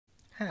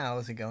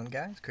How's it going,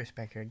 guys? Chris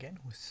back here again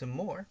with some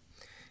more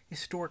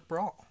Historic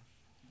Brawl.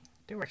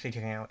 Today we're actually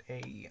checking out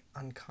a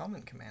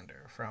uncommon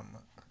commander from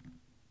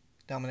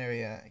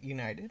Dominaria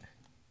United,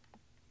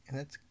 and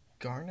that's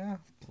Garna,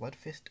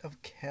 Bloodfist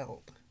of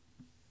Keld.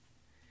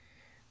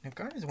 Now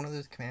Garna is one of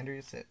those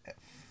commanders that at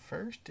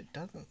first it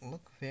doesn't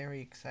look very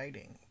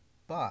exciting,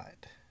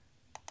 but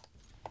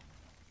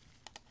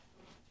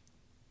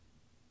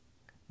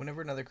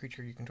whenever another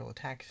creature you control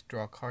attacks,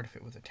 draw a card if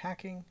it was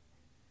attacking.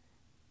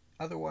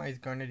 Otherwise,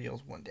 Garna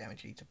deals 1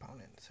 damage to each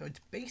opponent. So it's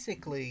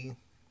basically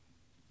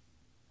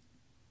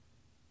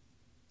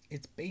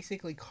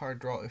card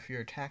draw if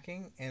you're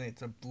attacking, and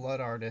it's a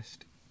Blood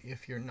Artist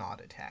if you're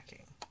not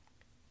attacking.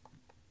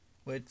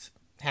 Well, it's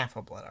half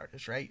a Blood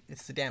Artist, right?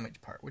 It's the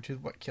damage part, which is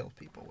what kills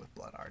people with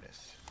Blood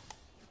Artists.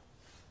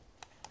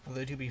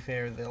 Although, to be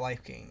fair, the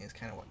life gain is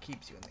kind of what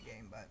keeps you in the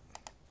game, but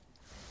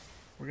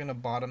we're going to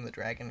bottom the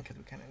dragon because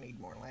we kind of need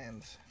more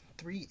lands.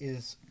 3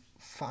 is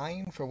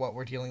fine for what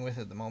we're dealing with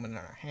at the moment in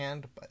our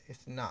hand, but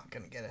it's not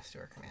going to get us to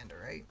our commander,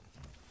 right?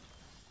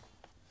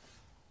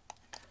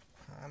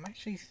 I'm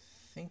actually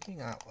thinking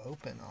I'll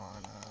open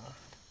on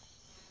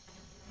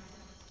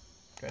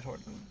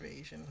Dreadhorde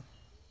Invasion.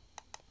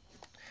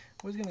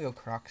 I was going to go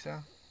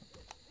Kroxa,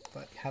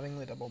 but having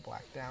the double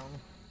black down,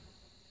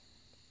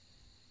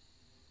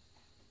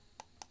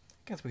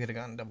 I guess we could have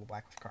gone double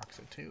black with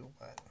Kroxa too,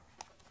 but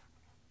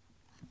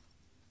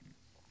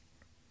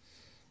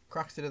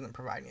Kroxa doesn't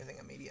provide anything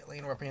immediately,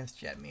 and we're up against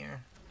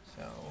Jetmir,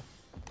 so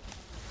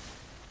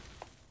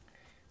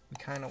we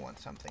kind of want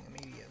something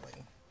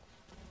immediately.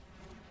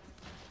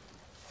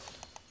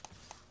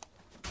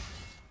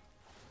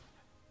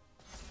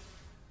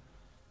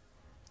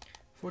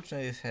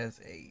 Fortunately, this has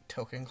a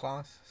token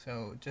clause,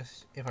 so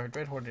just if our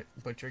Dreadhorde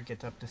Butcher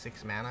gets up to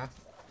 6 mana,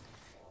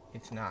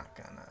 it's not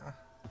gonna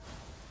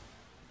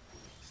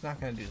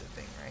do the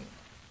thing, right?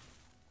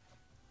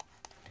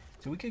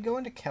 So we could go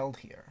into Keld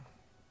here,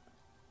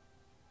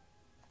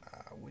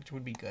 which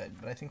would be good,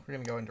 but I think we're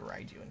going to go into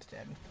Raiju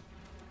instead.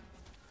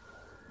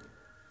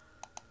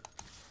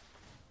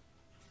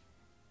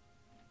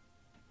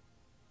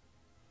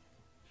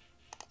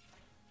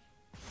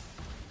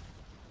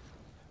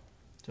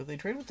 So if they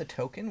trade with the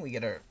token, we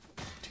get our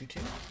 2/2,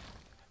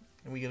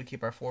 and we get to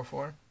keep our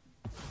 4/4.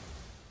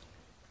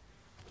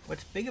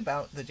 What's big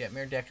about the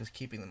Jetmir deck is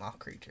keeping them off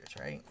creatures,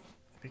 right?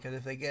 Because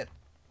if they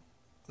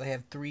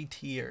have 3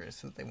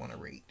 tiers that they want to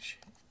reach.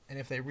 And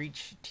if they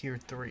reach tier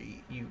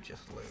 3, you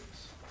just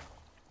lose.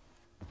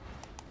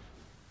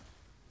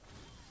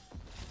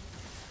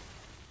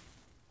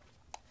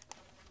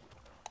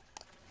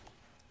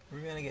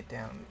 We're gonna get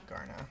down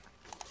Garna.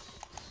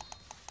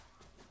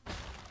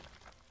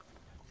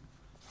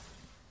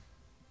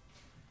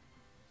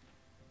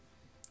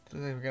 So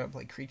we're gonna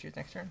play creatures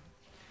next turn.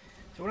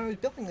 So when I was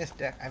building this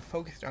deck, I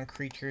focused on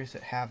creatures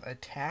that have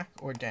attack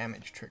or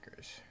damage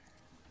triggers.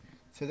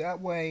 So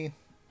that way,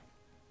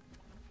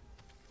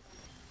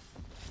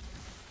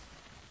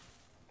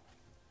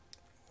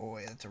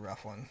 boy, that's a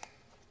rough one.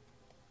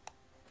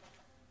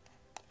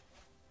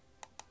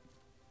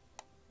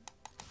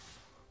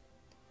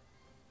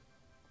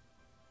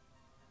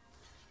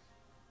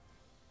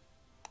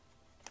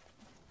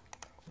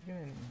 We're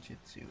gonna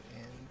ninjutsu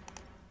in.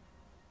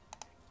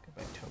 Go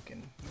by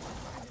token. You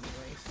want mine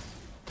anyways.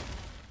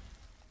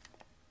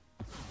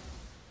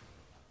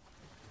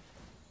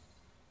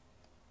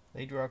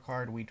 They draw a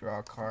card, we draw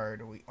a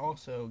card. We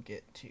also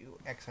get to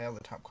exile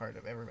the top card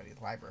of everybody's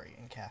library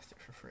and cast it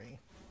for free.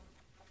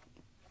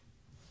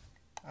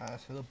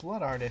 So the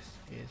Blood Artist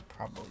is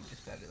probably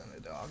just better than a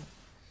dog.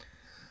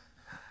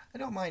 I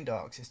don't mind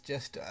dogs, it's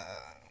just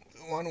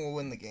one will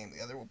win the game,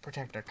 the other will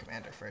protect our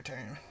commander for a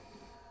turn.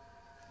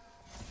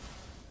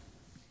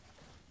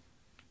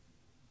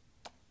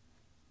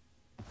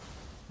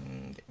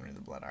 Getting rid of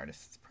the Blood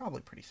Artist is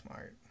probably pretty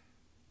smart.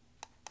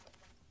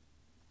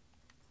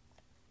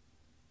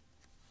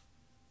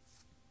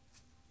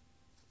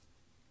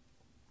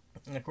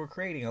 Like, we're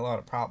creating a lot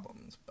of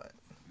problems, but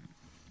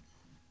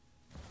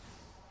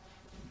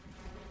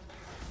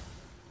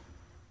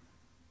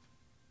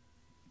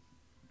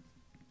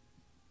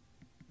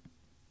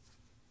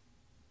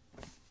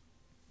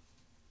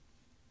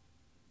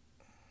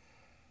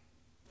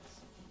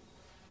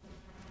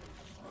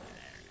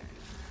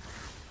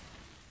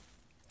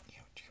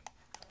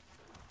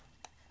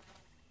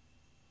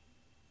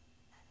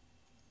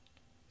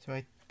so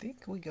I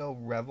think we go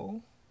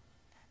Revel.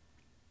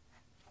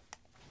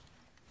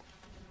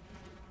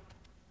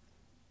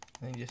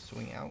 And then just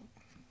swing out.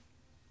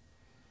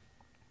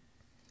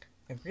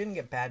 If we're gonna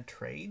get bad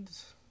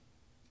trades,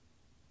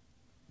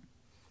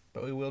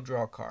 but we will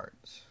draw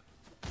cards.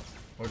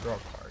 Or draw a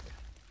card.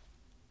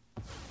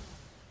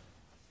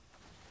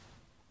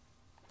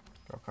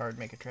 Draw a card,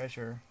 make a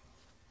treasure.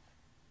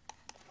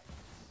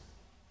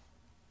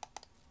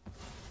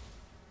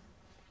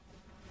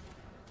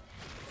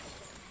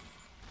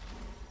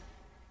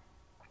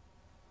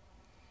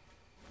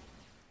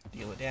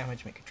 Deal a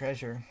damage, make a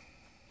treasure.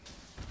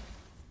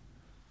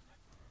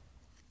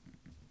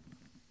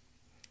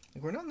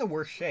 We're not in the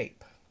worst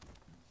shape.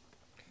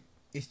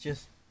 It's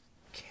just,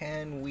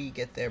 can we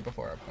get there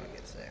before our opponent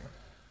gets there?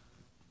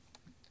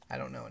 I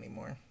don't know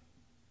anymore.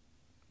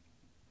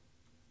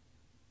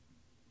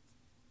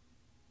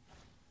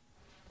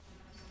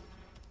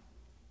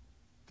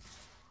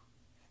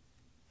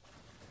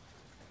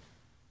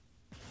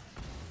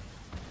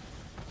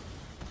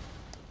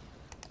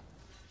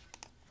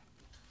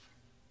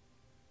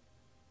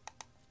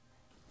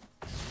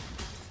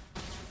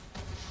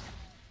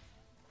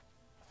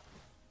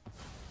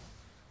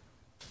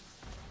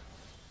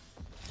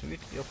 So we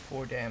have to deal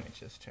 4 damage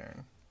this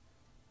turn.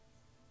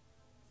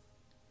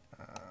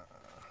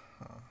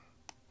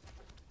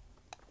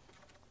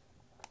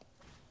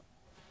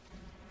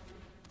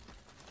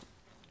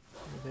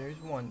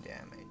 There's 1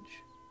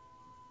 damage.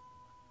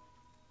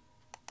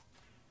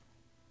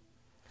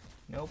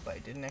 Nope, I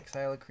didn't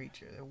exile a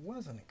creature. There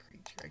wasn't a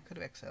creature. I could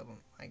have exiled one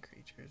of my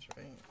creatures,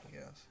 right?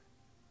 Yes.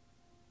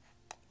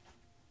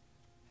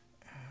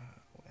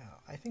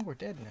 Well, I think we're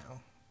dead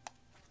now.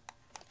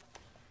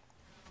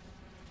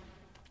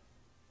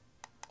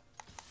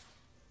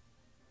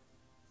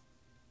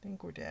 I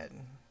think we're dead.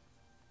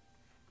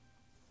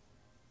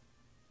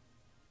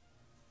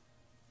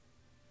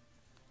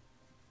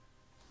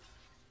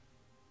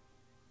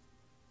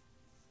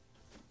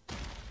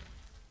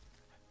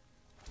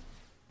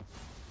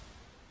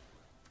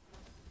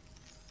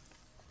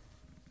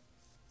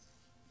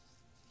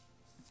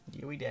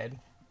 Yeah, we dead.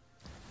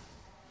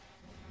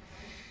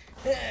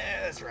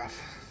 Yeah, that's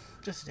rough.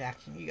 Just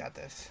attacking. You got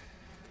this.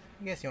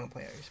 I guess you want to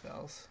play out your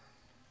spells.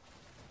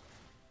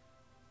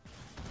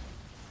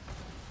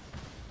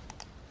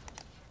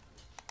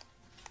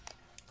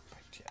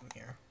 Gem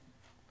here.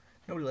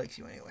 Nobody likes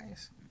you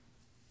anyways.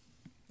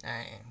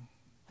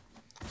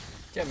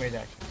 Gemmir's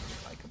actually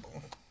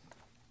likable.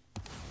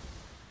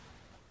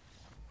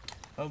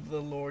 Of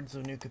the Lords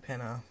of New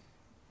Capenna.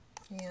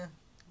 Yeah,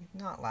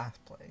 not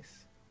last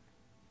place.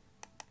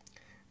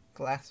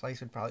 Last place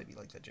would probably be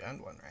like the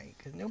Jund one, right?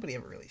 Because nobody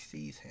ever really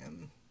sees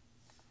him.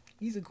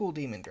 He's a cool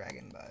demon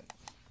dragon, but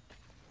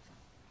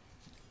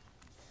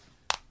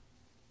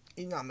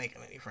he's not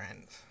making any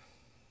friends.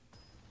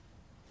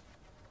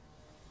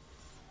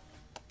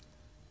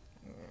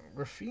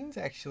 Rafine's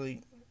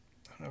actually,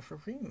 I don't know if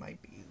Rafine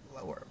might be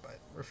lower, but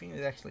Rafine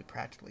is actually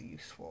practically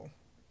useful.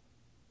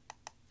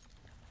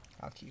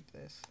 I'll keep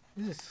this.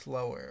 This is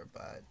slower,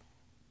 but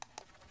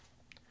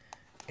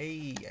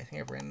hey, I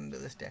think I've ran into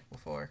this deck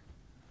before.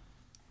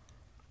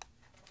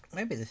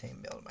 Might be the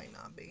same build, might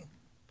not be.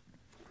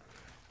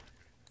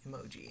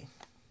 Emoji.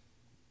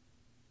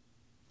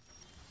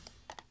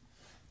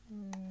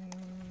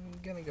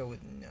 Gonna go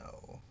with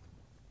no.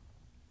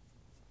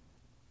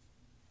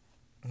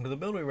 But the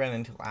build we ran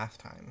into last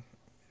time,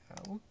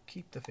 we'll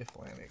keep the 5th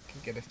land. It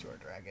can get us to our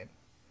dragon.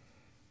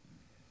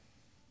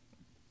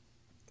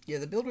 Yeah,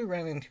 the build we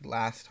ran into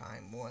last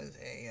time was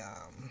a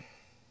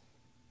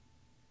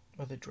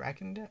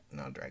dragon deck?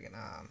 Not dragon.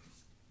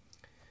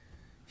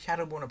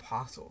 Shadowborn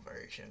Apostle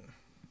version.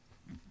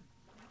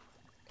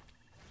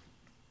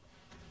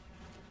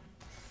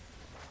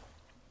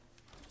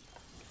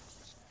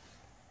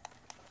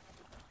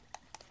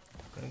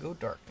 Gonna go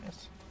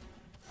darkness.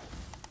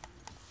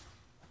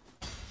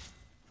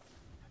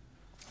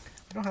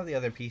 I don't have the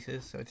other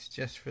pieces, so it's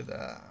just for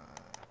the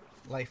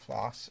life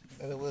loss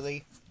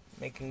ability,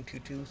 making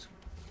 2/2s.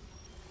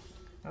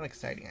 Not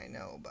exciting, I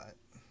know, but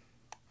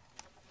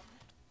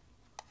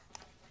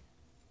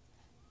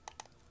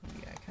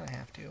yeah, I kind of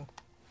have to.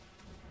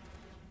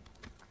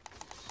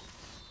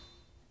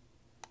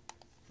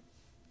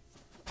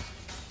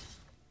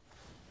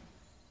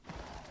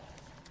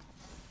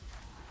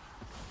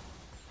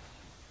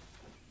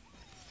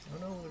 Oh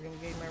no, they're gonna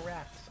gain my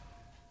rats.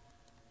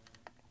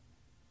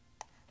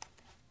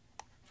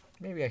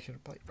 Maybe I should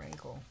have played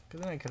Rankle,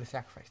 because then I could have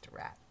sacrificed a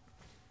rat.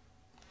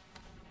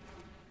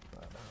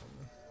 But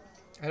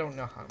I don't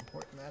know how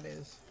important that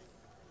is.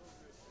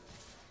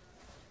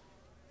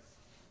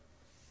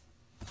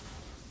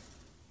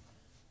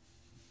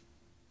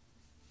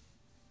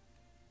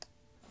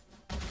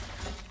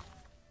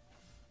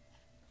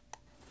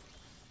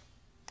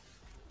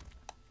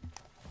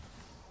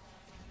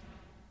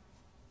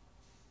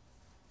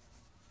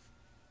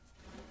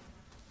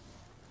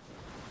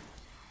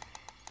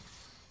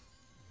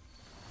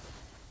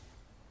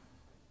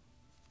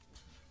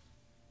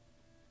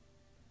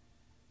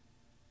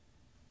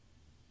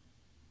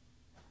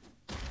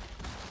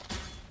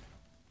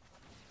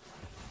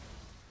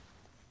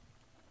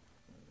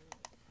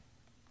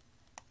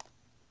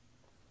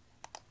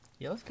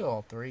 Yeah, let's go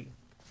all 3.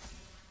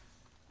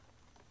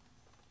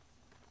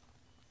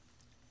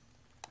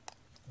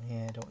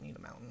 Yeah, I don't need a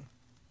mountain.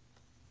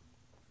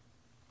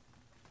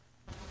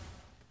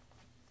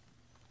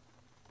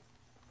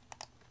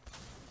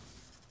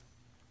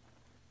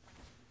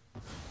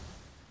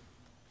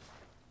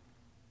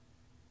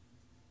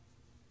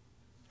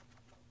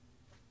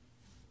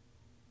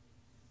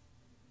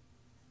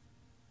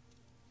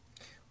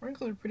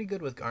 Rankle are pretty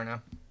good with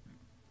Garna.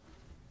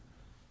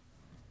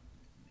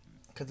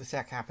 Because the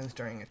sack happens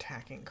during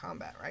attacking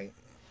combat, right?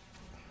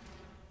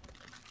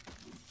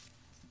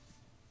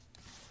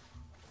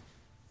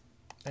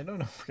 I don't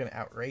know if we're going to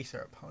outrace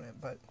our opponent,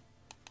 but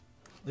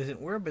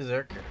listen, we're a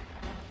berserker.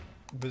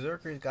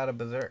 Berserker's got a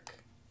berserk.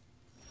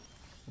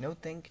 No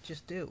think,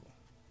 just do.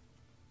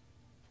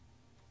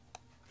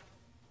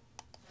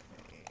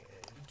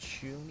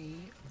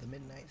 Junie of the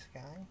Midnight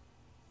Sky.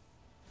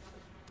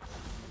 Do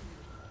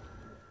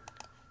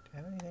I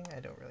have anything? I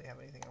don't really have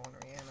anything I want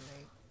to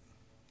reanimate.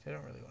 I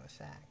don't really want to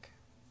sack.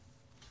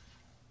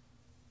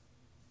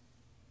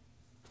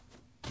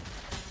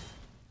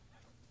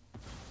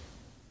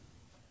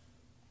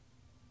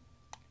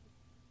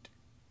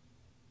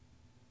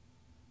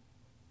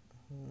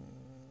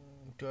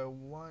 Do I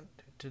want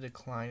to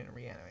decline and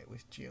reanimate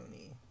with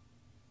Junie?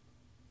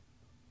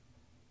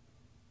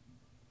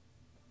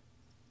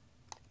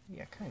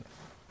 Yeah, kind of.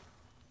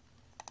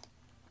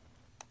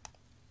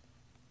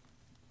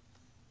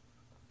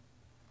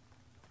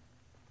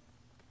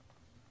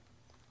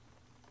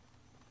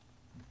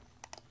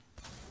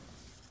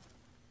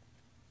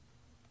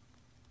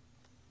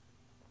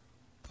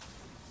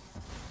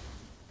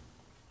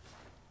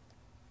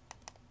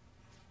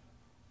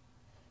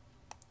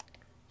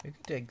 We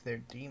could take their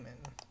demon.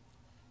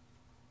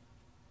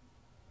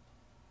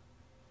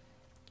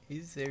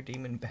 Is their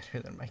demon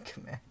better than my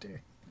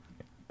commander?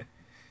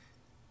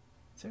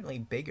 Certainly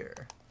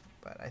bigger,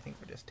 but I think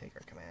we'll just take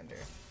our commander.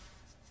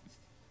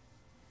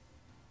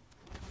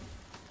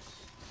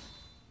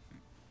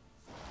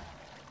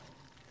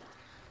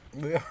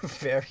 We are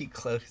very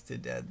close to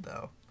dead,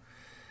 though.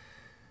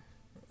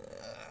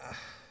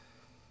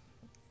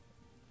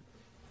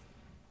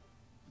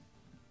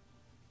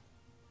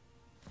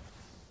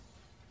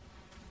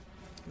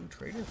 Ooh,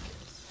 Trader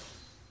Kiss.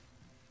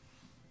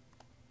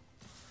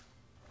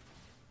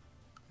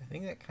 I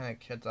think that kind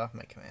of cuts off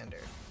my commander.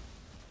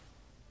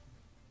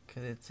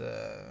 Because it's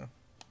a...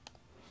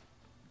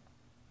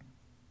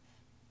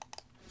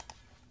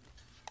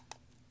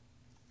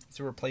 It's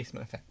a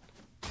replacement effect.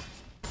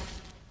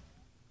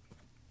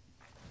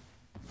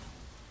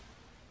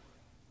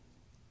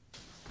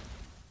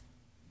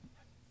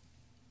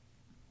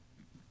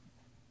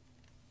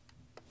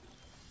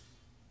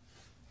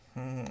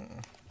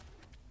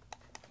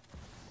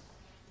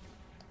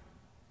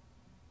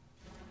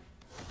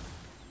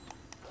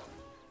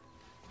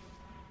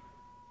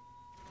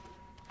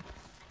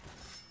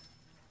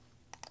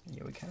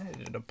 Yeah, we kind of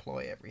had to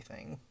deploy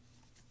everything.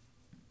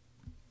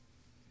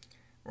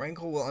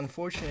 Rankle will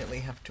unfortunately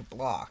have to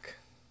block,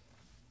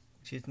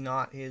 which is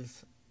not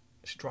his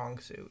strong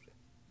suit.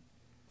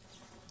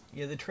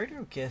 Yeah, the Trader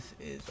of Kiss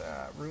is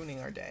ruining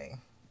our day.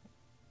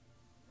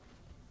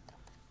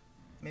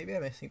 Maybe I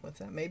missequenced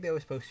that. Maybe I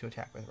was supposed to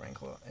attack with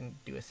Rankle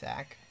and do a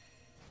sack.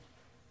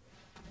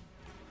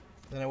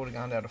 Then I would have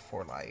gone down to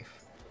 4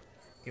 life.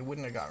 It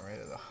wouldn't have gotten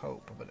rid of the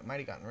hope, but it might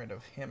have gotten rid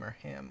of him or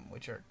him,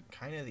 which are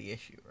kind of the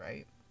issue,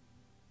 right?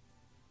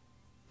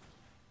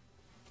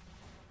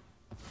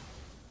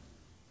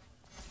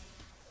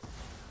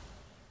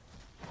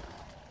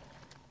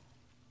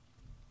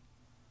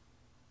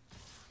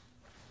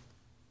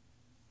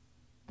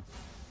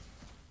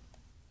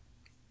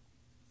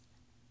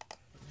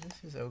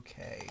 This is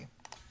okay.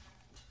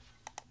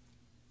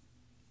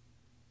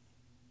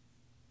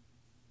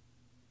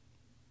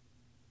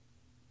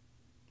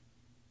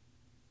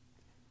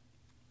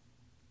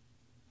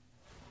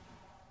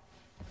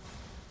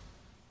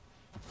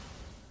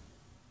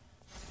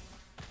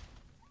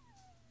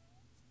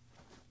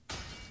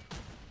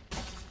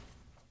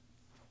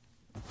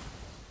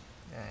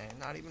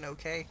 Not even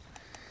okay.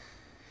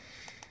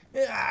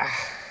 I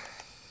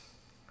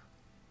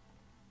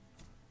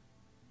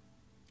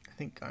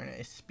think Garna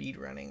is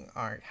speedrunning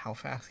our how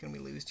fast can we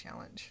lose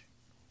challenge.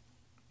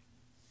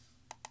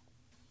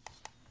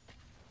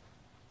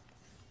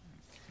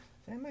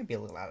 That might be a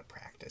little out of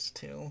practice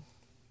too.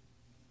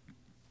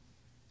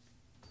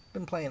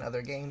 Been playing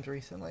other games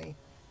recently.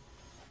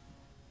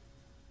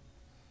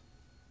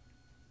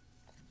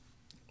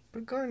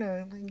 But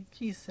Garna, like,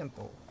 he's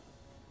simple.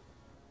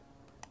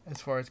 As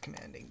far as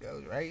commanding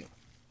goes, right?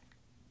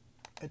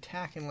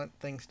 Attack and let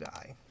things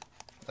die.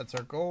 That's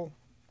our goal.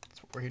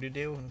 That's what we're here to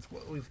do, and it's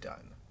what we've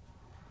done.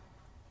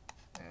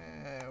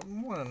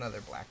 Want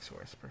another black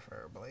source,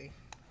 preferably.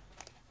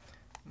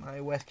 My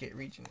Westgate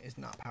Regent is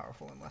not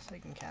powerful unless I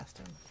can cast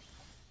him.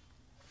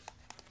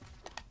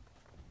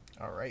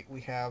 Alright, we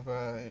have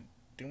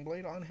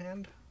Doomblade on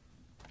hand.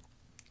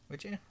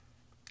 Would you? You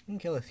can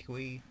kill a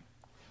Squee.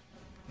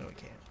 No, we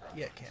can't.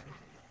 Yeah, it can.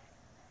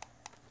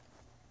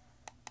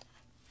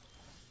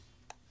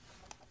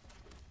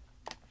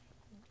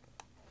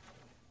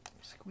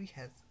 Squee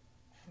has...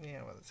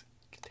 Yeah, well, it's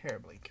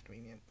terribly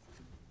convenient.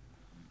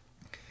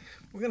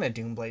 We're gonna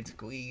Doomblade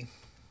Squee.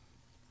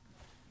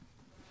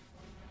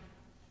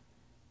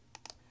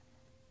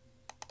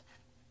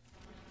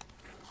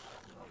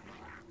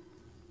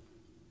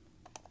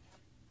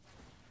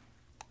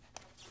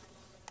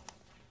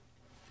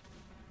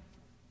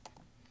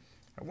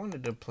 I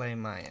wanted to play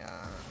my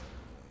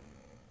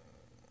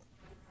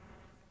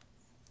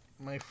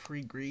my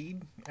free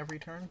greed every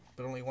turn,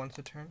 but only once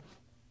a turn.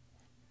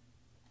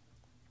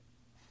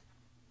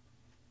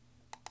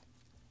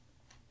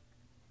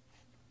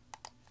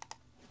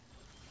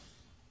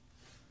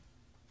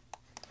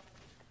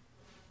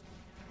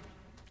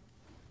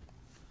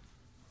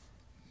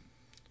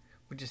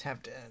 just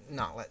have to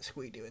not let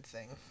Squee do its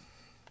thing.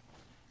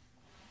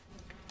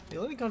 They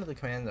let it go to the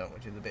command zone,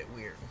 which is a bit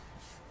weird.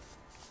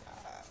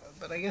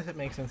 But I guess it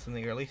makes sense in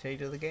the early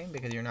stage of the game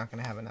because you're not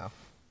going to have enough.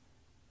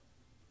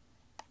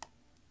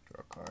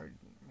 Draw a card,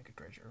 make a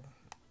treasure.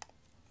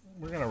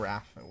 We're going to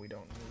Wrath, and we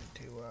don't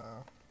need to...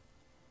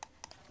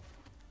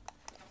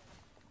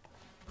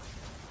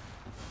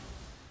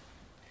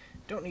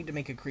 Don't need to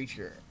make a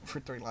creature for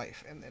 3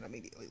 life and then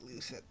immediately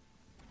lose it.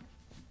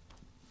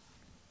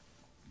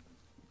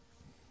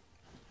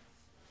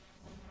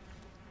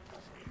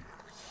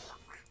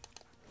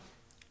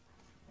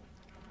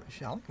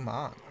 Shalik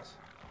Mons.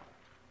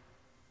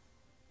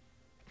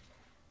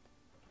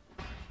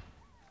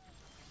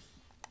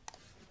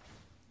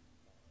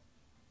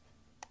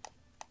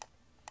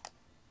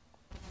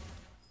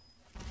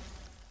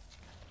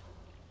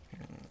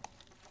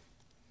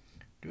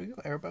 Do we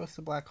go Erebos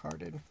the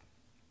Black-Hearted?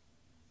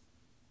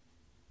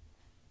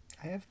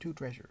 I have 2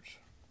 treasures.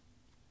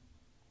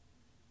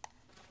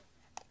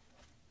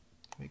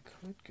 We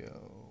could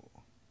go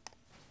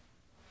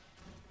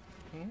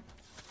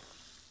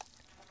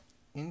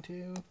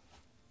into...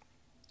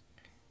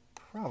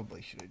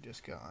 Probably should have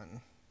just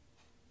gone...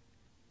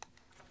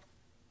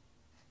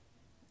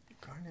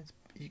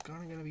 Is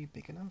Garna gonna be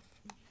big enough?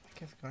 I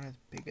guess Garna's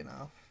big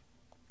enough.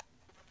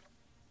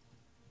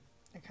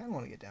 I kind of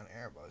want to get down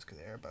Erebos because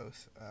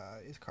Erebos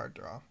is card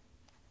draw.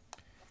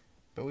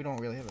 But we don't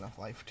really have enough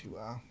life to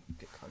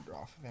get card draw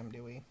off of him,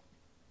 do we?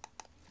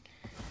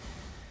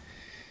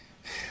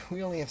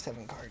 We only have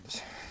 7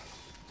 cards.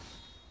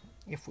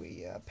 If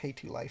we pay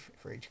 2 life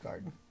for each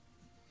card.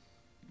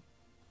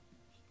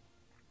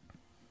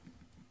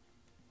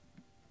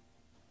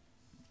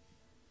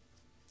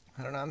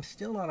 I don't know, I'm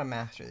still not a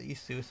master of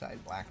these Suicide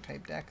Black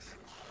type decks.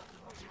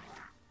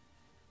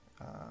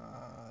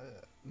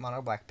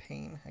 Mono Black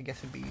Pain, I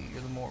guess would be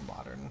the more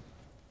modern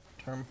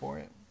term for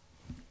it.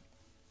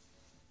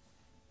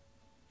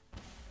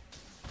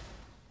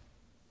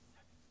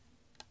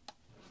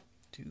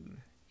 Dude,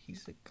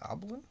 he's a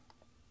goblin?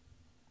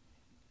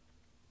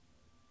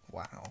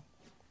 Wow.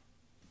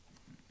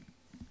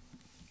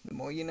 The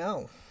more you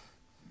know.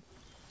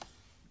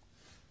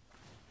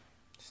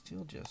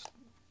 Still just...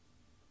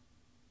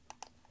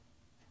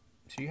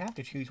 So you have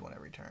to choose one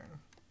every turn.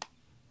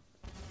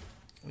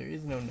 There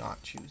is no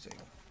not choosing.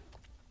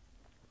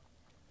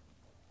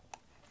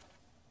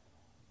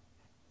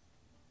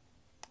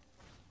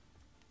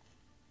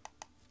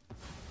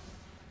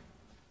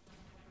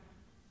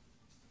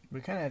 We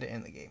kind of had to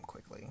end the game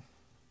quickly.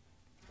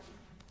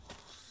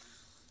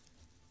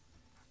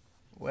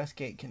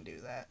 Westgate can do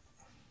that.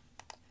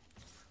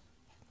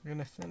 We're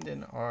going to send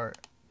in our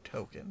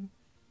token,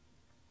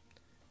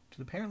 which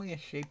is apparently a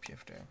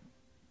shapeshifter.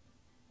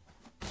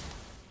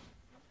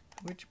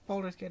 Which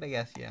Baldur's Gate, I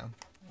guess, yeah.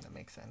 That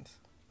makes sense.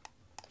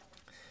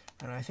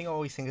 And I think I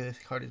always think of this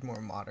card as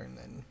more modern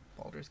than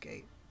Baldur's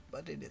Gate,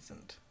 but it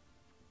isn't.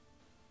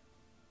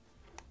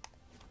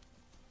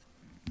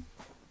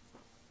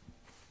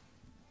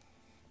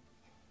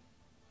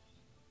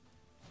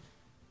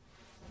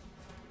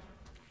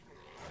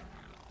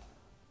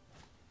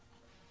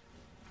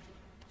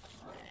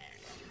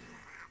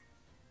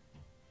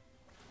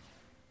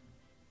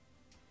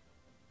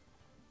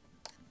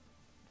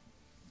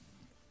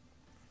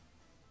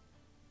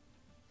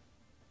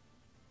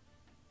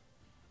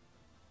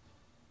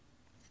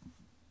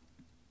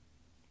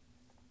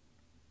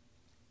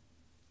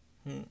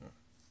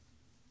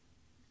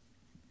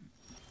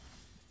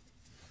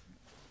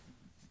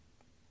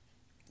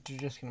 You're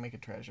just gonna make a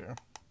treasure.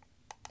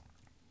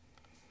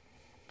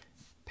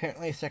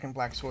 Apparently a second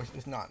black source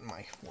is not in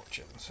my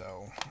fortune,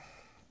 so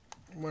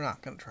we're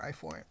not gonna try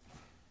for it.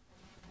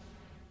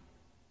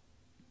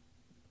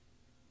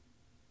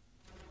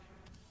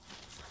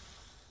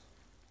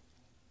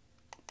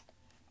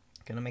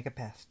 Gonna make a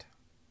pest.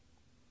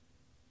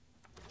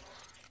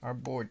 Our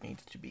board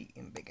needs to be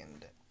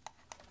embiggened.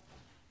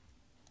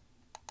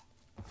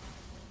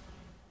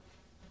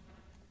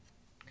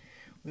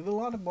 We have a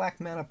lot of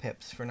black mana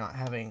pips for not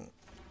having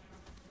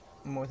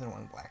more than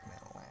 1 black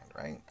mana land,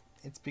 right?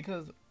 It's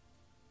because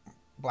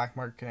Black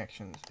Market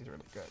Connections is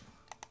really good.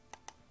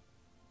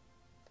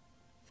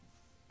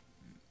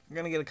 We're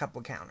gonna get a couple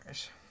of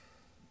counters.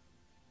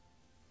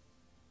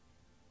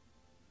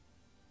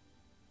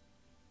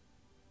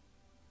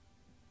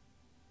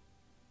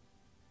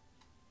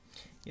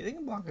 Yeah, they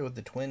can block it with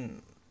the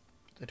twin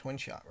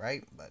shot,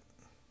 right? But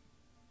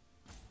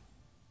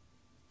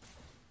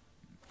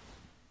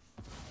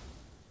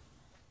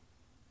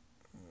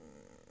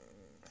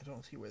I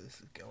don't see where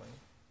this is going.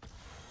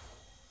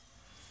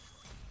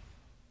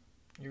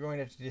 You're going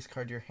to have to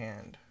discard your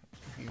hand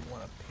if you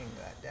want to ping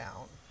that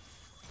down.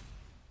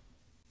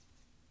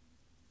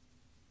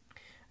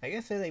 I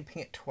guess they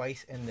ping it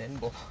twice and then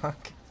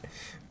block,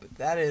 but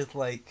that is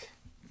like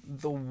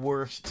the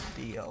worst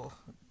deal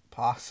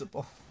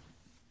possible.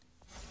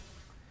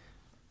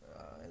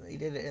 And they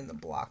did it in the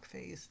block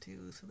phase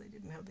too, so they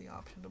didn't have the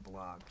option to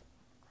block.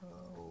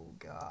 Oh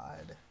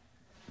god.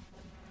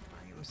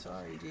 I am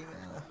sorry,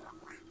 Gina.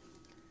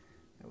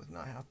 That was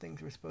not how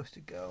things were supposed to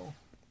go.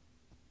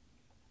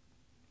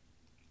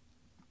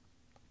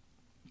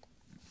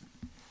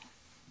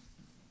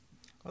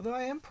 Although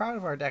I am proud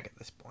of our deck at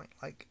this point.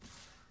 Like,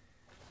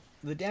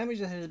 the damage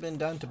that has been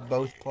done to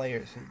both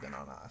players has been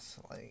on us.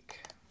 Like,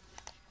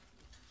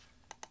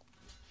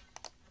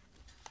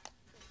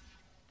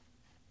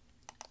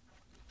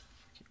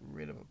 get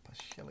rid of a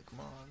Pashelik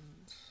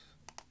Mons.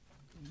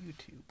 You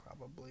two,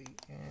 probably.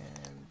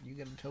 And you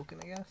get a token,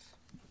 I guess?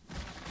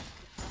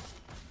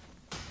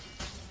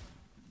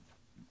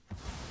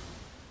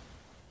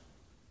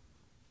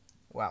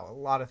 Wow, a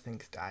lot of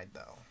things died,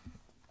 though.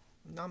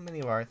 Not many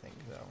of our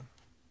things, though.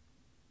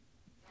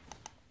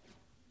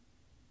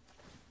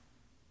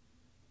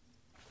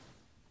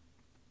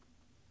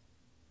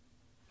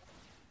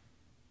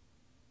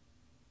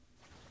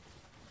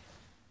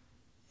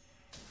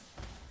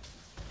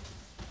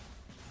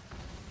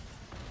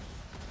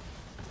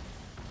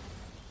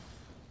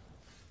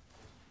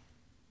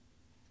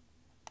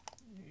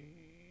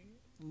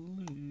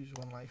 Lose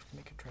one life to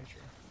make a treasure.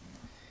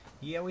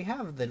 Yeah, we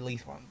have the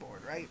least one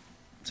board, right?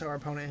 So our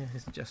opponent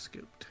has just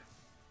scooped.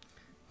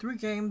 3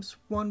 games,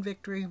 1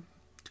 victory,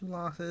 2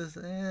 losses.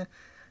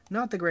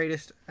 Not the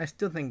greatest. I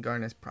still think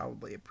Garna's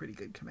probably a pretty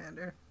good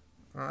commander.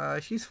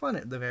 She's fun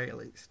at the very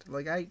least.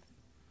 Like,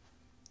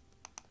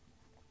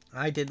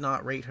 I did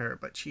not rate her,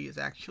 but she is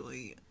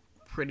actually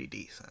pretty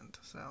decent.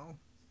 So,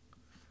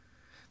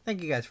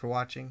 thank you guys for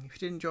watching. If you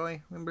did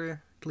enjoy,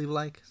 remember to leave a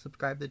like,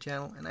 subscribe to the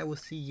channel, and I will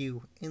see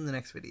you in the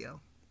next video.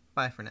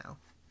 Bye for now.